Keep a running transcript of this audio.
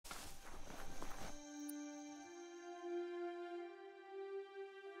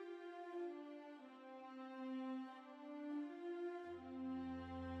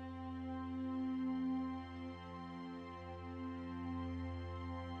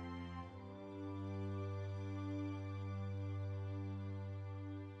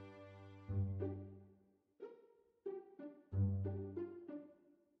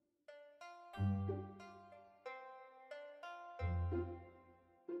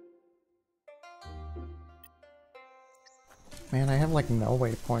Man, I have like no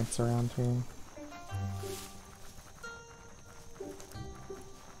waypoints around here.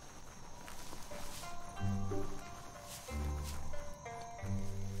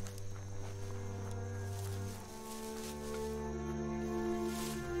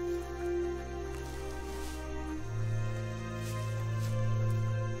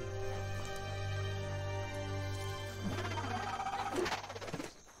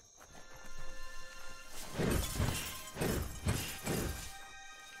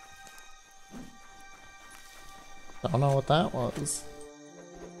 Don't know what that was.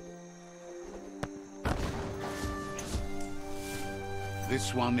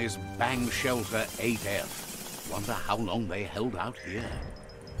 This one is Bang Shelter 8F. Wonder how long they held out here.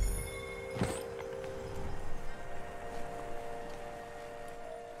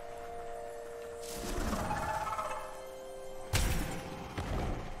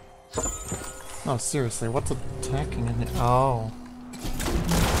 Oh, seriously, what's attacking in it? Oh.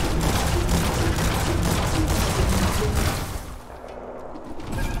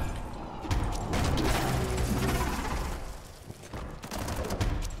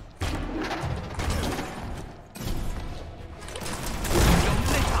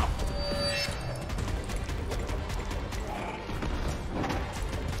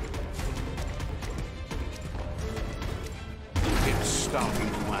 It's starting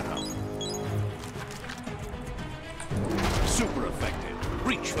to add up. Super effective.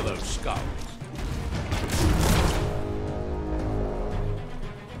 Reach for those skulls.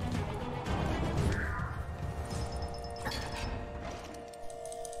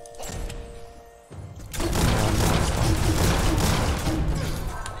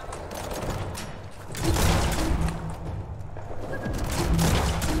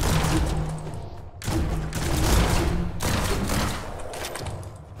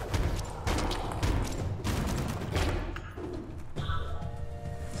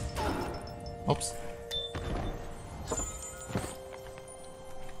 Oops.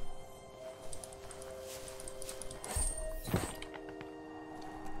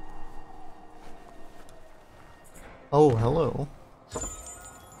 Oh, hello.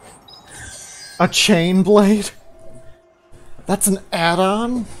 A chain blade? That's an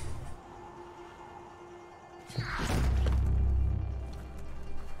add-on?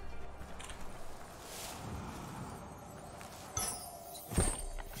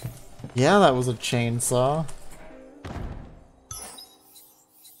 Yeah, that was a chainsaw.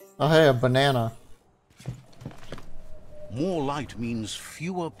 Oh hey, a banana. More light means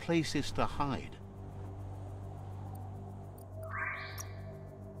fewer places to hide.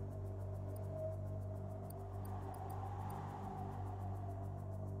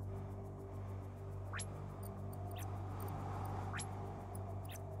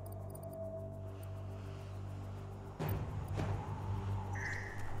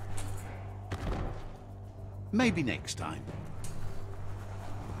 Maybe next time.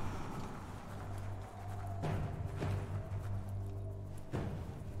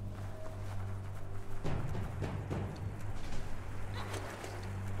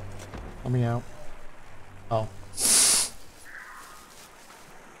 Let me out. Oh.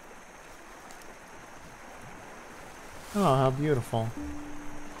 Oh, how beautiful.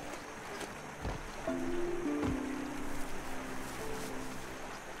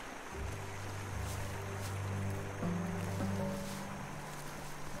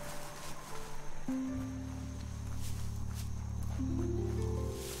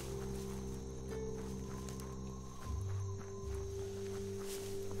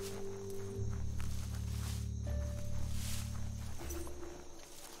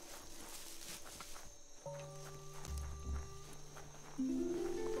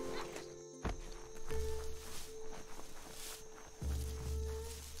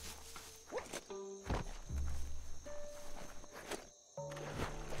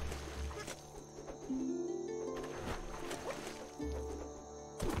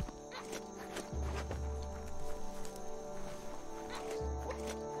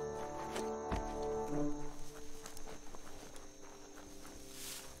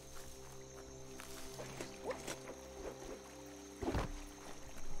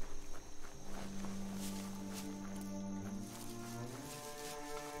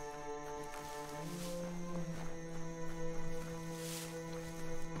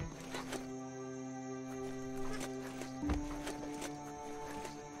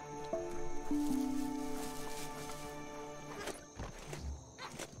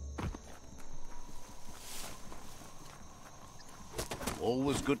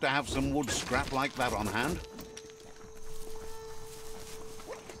 Always good to have some wood scrap like that on hand.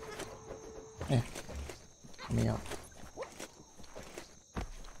 Yeah. Let me out.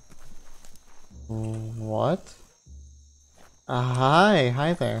 What? Hi,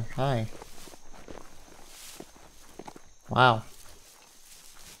 hi there, hi. Wow.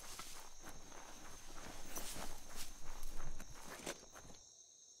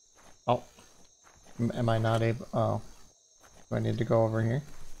 Oh, am I not able? Oh, do I need to go over here?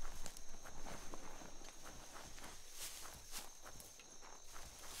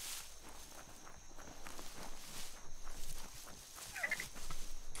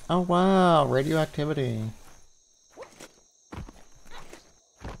 Oh wow, radioactivity.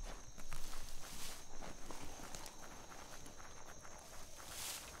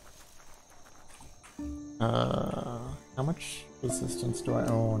 How much resistance do I?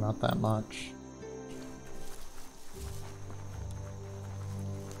 Oh, not that much.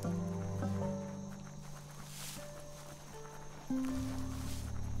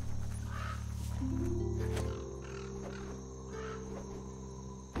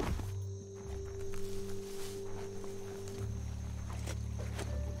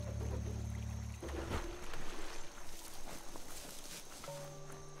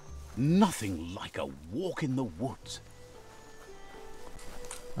 Nothing like a walk in the woods.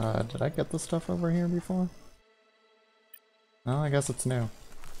 Did I get the stuff over here before? No, I guess it's new.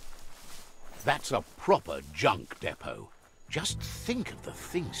 That's a proper junk depot. Just think of the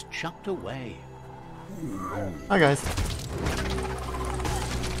things chucked away. Hi guys. Is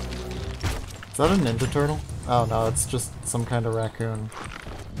that a Ninja Turtle? Oh no, it's just some kind of raccoon.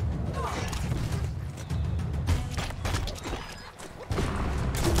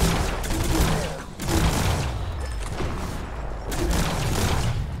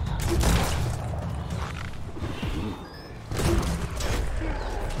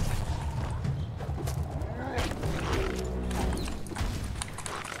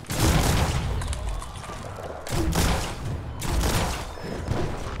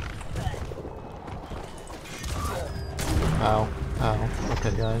 Ow. Ow.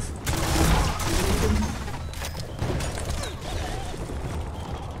 Okay, guys.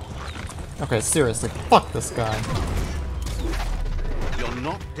 Okay, seriously, fuck this guy. You're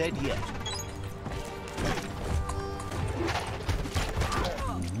not dead yet.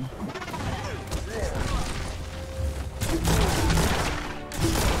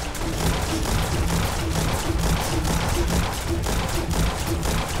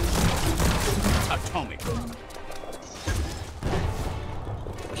 Atomic.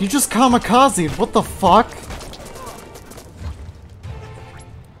 He just kamikazed, what the fuck?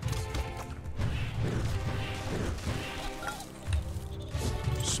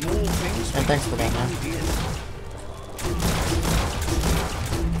 Small things. And thanks for that, man.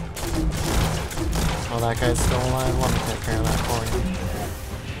 Oh, that guy's still alive. Let me take care of that for you.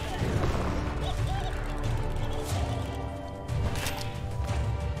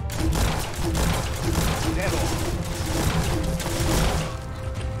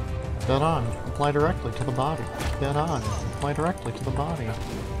 Dead on. Apply directly to the body. Dead on. Apply directly to the body.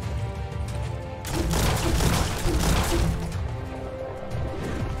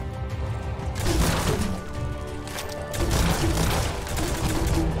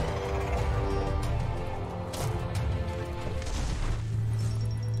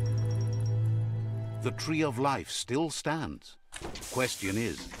 The Tree of Life still stands. Question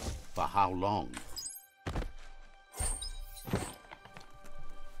is, for how long?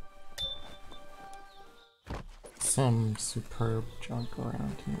 Some superb junk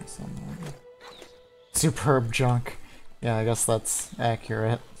around here somewhere. Superb junk. Yeah, I guess that's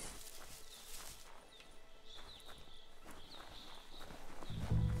accurate.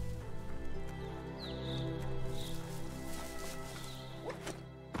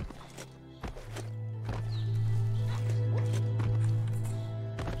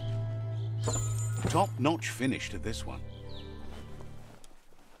 Top-notch finish to this one.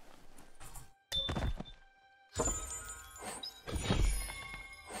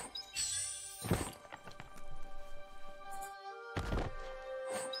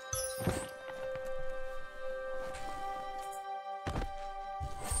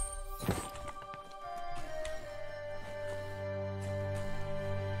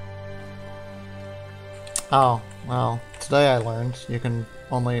 Oh, well, today I learned you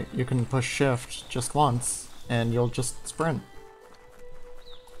can push shift just once and you'll just sprint.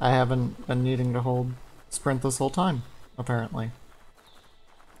 I haven't been needing to hold sprint this whole time, apparently.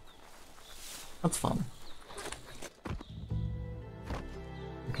 That's fun.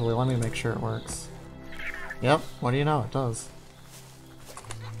 Okay, let me make sure it works. Yep, what do you know, it does.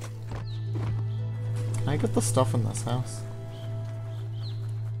 Can I get the stuff in this house?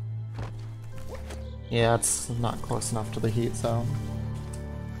 Yeah, it's not close enough to the heat zone.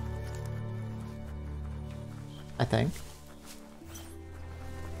 I think.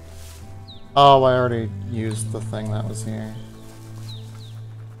 Oh, I already used the thing that was here.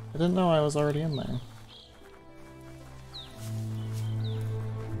 I didn't know I was already in there.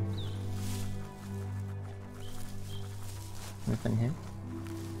 Anything here?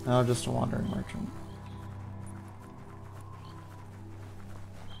 No, just a wandering merchant.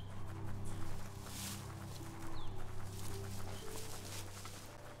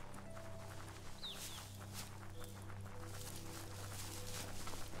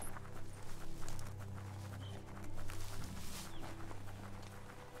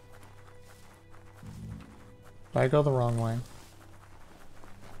 Did I go the wrong way?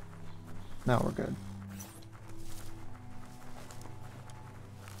 No, we're good.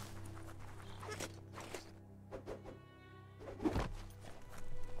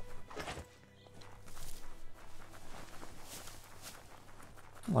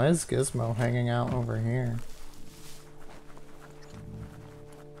 Why is Gizmo hanging out over here?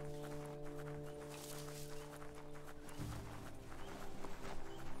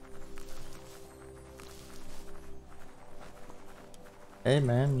 Hey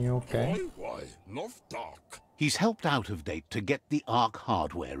man, you okay? Why, not dark. He's helped Out of Date to get the Ark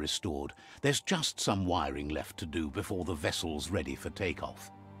hardware restored. There's just some wiring left to do before the vessel's ready for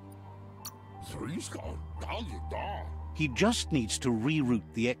takeoff. He just needs to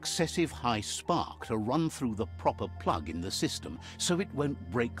reroute the excessive high spark to run through the proper plug in the system so it won't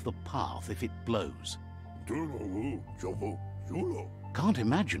break the path if it blows. Can't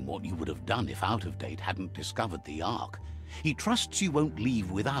imagine what you would have done if Out of Date hadn't discovered the Ark. He trusts you won't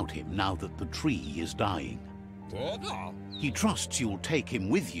leave without him now that the tree is dying. He trusts you'll take him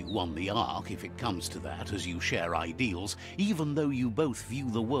with you on the Ark if it comes to that, as you share ideals, even though you both view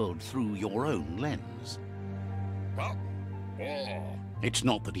the world through your own lens. It's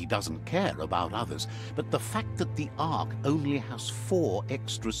not that he doesn't care about others, but the fact that the Ark only has 4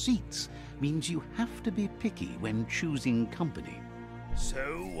 extra seats means you have to be picky when choosing company.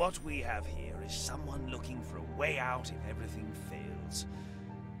 So what we have here is someone looking for a way out if everything fails.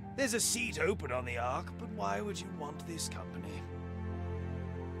 There's a seat open on the Ark, but why would you want this company?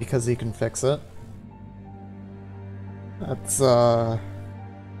 Because he can fix it. That's,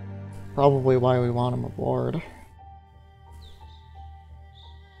 probably why we want him aboard.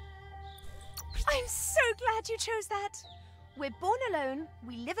 I'm so glad you chose that. We're born alone,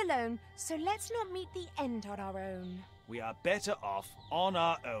 we live alone, so let's not meet the end on our own. We are better off on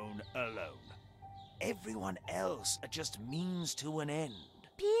our own alone. Everyone else are just means to an end.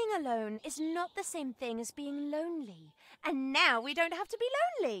 Being alone is not the same thing as being lonely. And now we don't have to be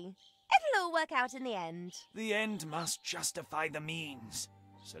lonely. It'll all work out in the end. The end must justify the means.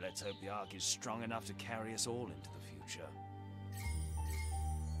 So let's hope the Ark is strong enough to carry us all into the future.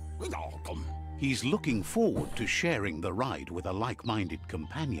 He's looking forward to sharing the ride with a like-minded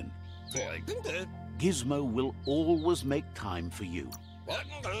companion. Gizmo will always make time for you.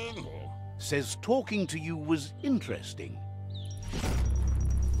 Says talking to you was interesting.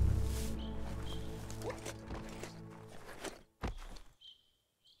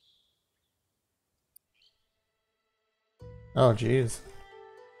 Oh jeez.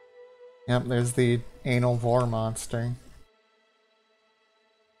 Yep, there's the anal vor monster.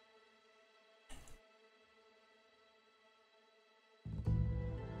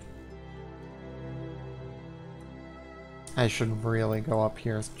 I should really go up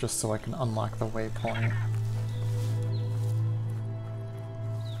here just so I can unlock the waypoint.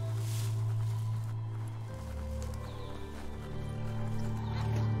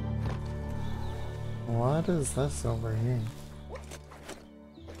 What is this over here?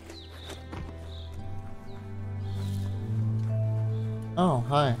 Oh,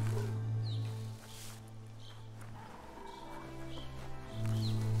 hi.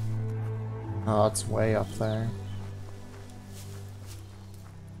 Oh, it's way up there.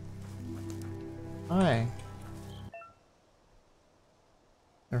 Hi.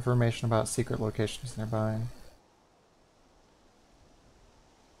 Information about secret locations nearby.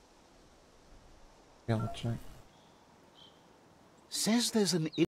 Yeah, let's check. Says there's an